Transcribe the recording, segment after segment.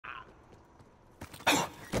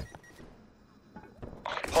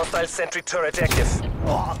Hostile sentry turret active.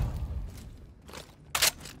 Gone.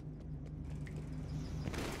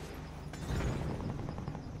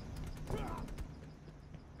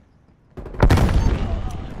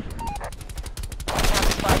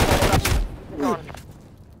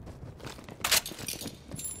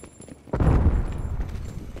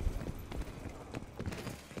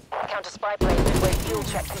 Counter spy plane midway fuel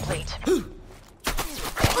check complete.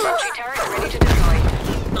 Sentry turret ready to deploy.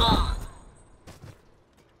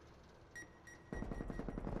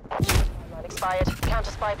 Timeline expired.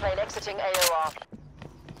 Counter spy plane exiting AOR.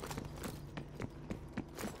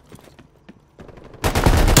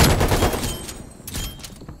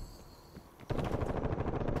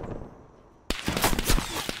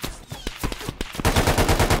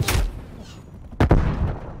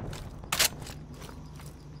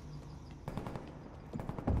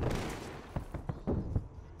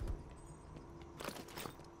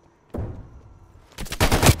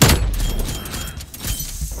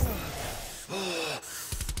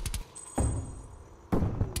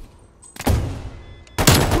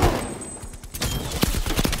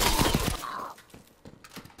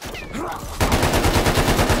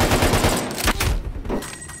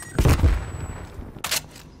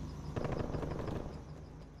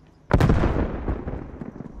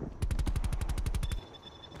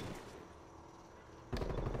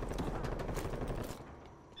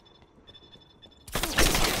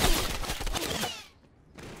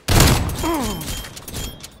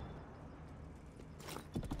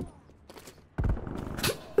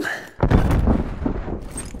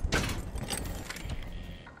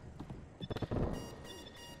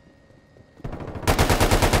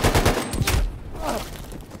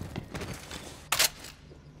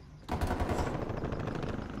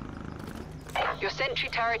 Your sentry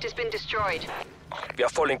turret has been destroyed. We are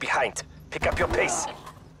falling behind. Pick up your pace.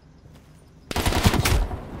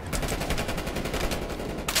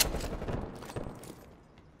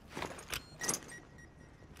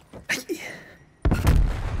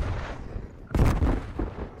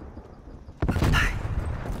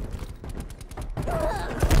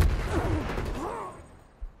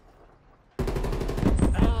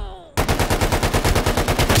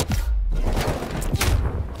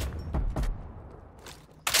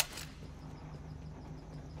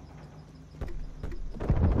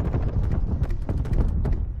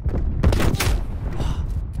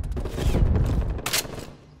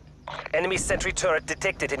 Enemy sentry turret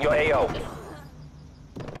detected in your AO.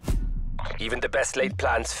 Even the best laid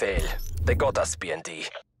plans fail. They got us, BND.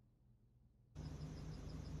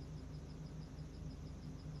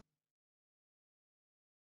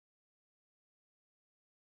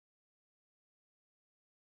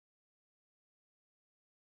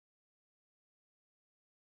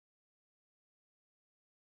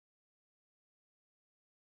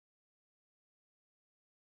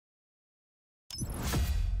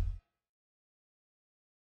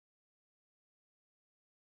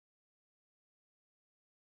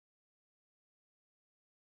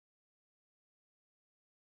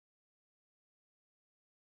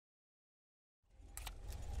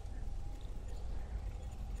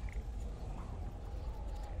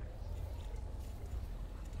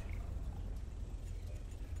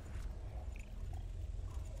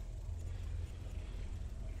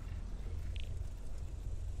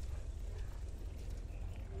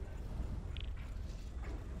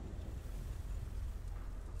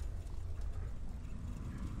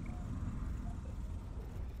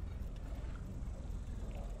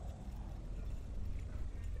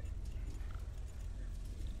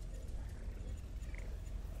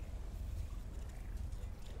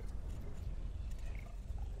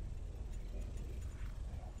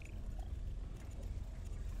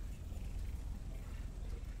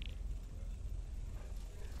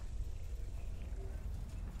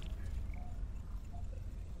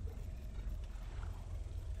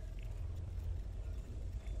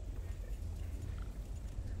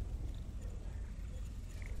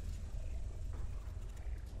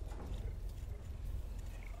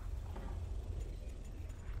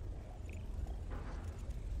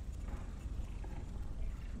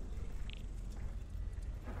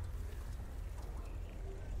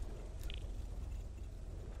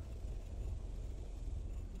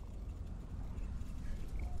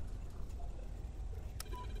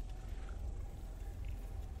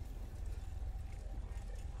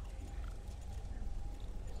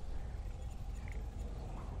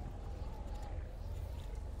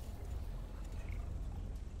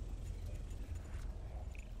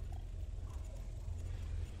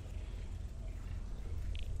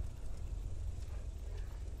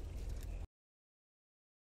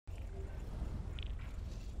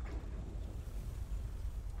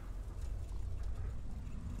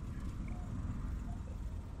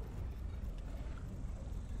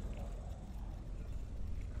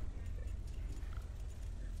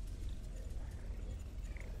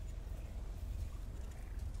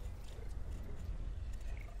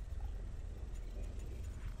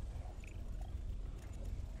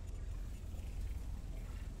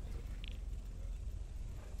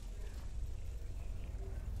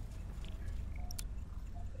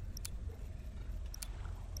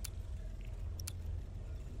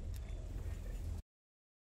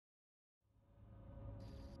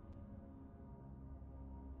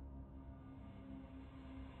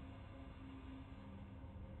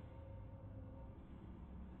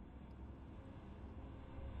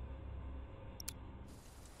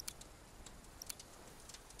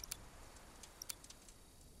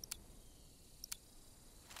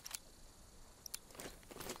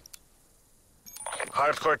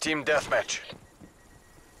 Hardcore team deathmatch.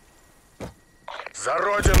 За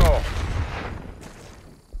родину!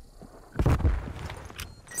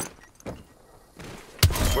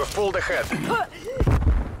 We've pulled ahead.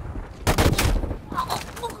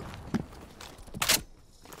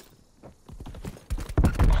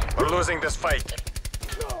 We're losing this fight.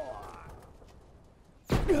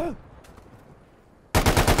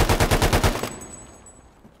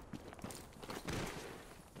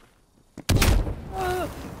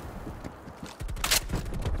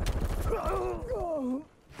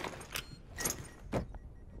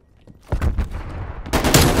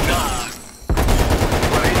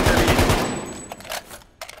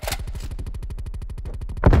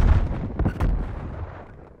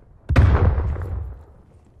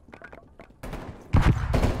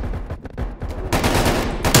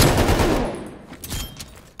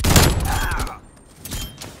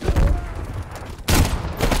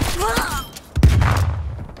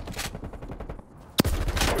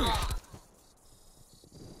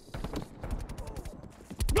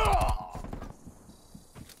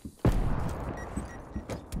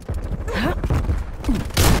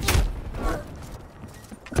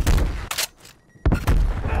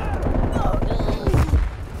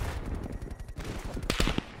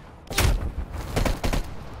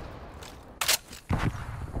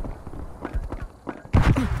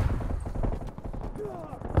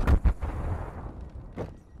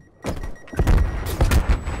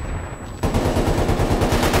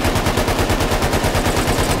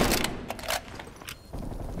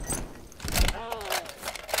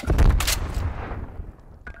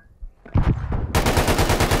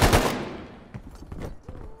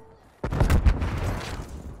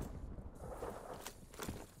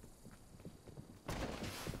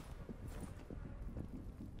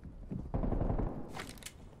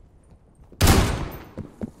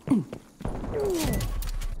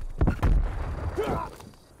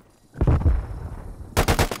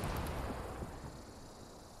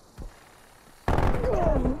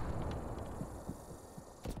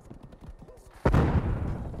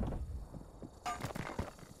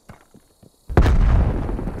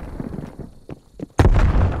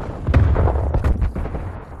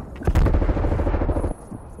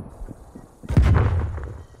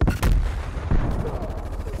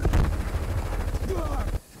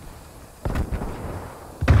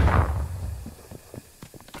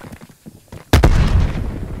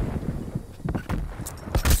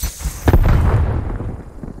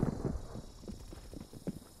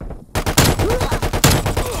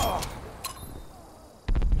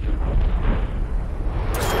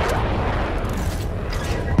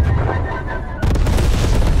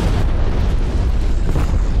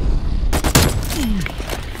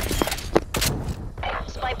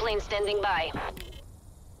 Standing by.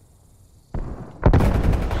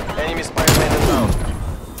 Enemy spy plane inbound.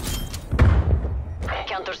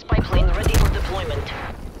 Counter spy plane ready for deployment.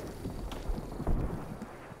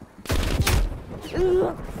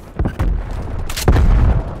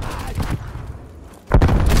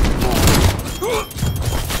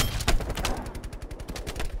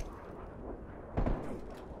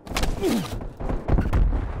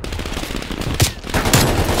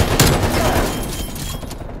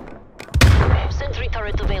 Sentry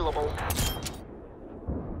turret available.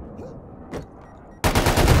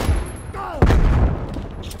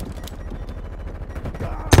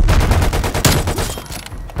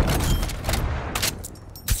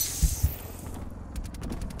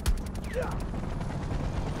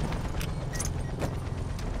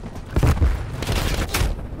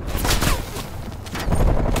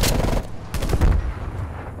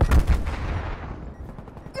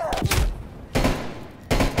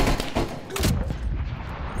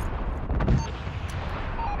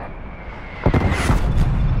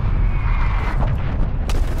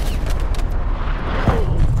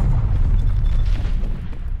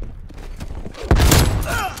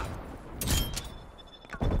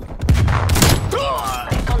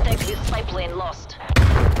 Plane lost.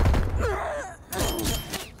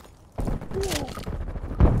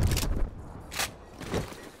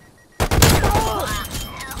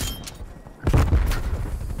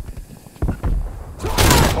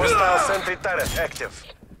 Hostile sentry turret active.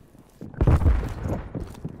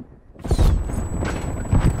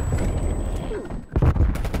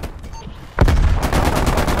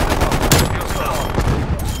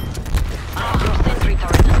 Your sentry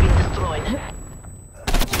turret has been destroyed.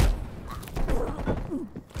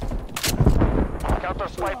 Counter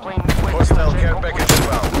spy plane. Hostile care package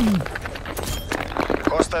inbound.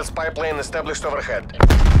 Hostile spy plane established overhead.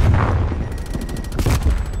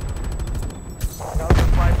 Counter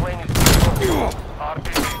spy plane is our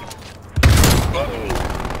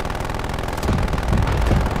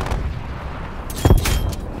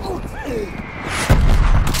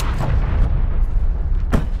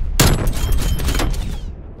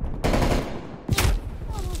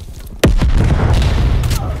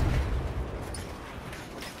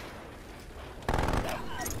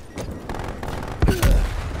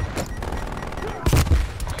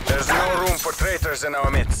There's no room for traitors in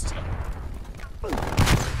our midst.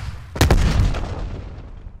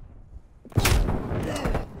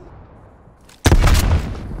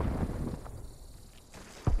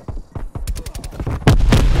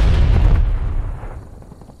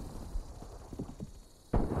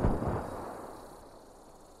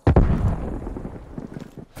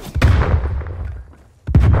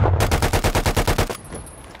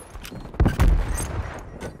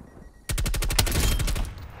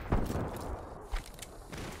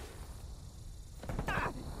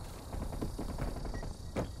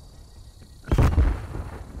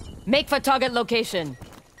 Make for target location.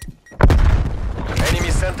 Enemy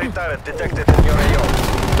sentry turret detected in your AO.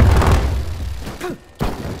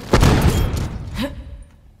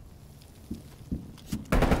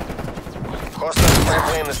 Hostile spy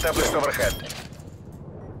plane established overhead.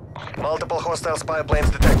 Multiple hostile spy planes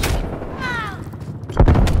detected.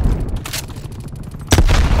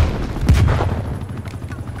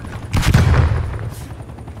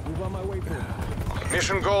 Move on my way through.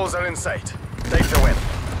 Mission goals are in sight. Take the win.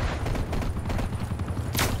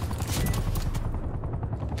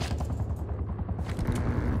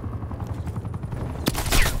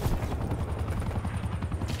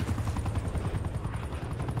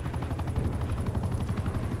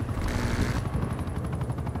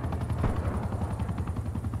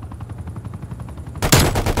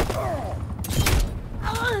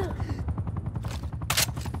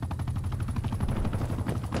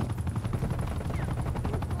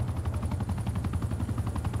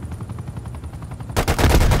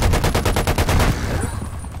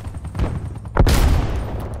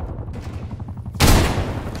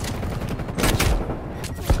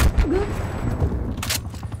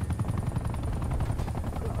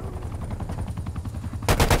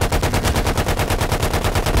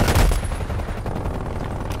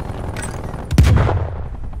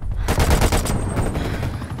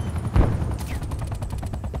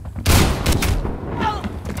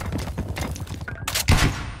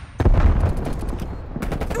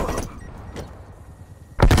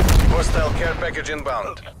 Hostile care package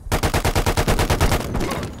inbound.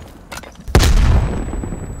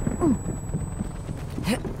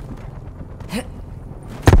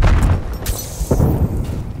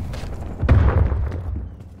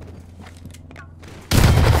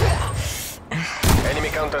 Enemy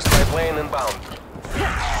counter-spy plane inbound.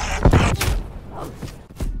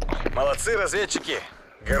 Молодцы, разведчики.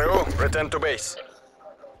 ГРУ, return to base.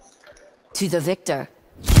 To the victor.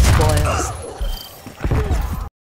 Spoils.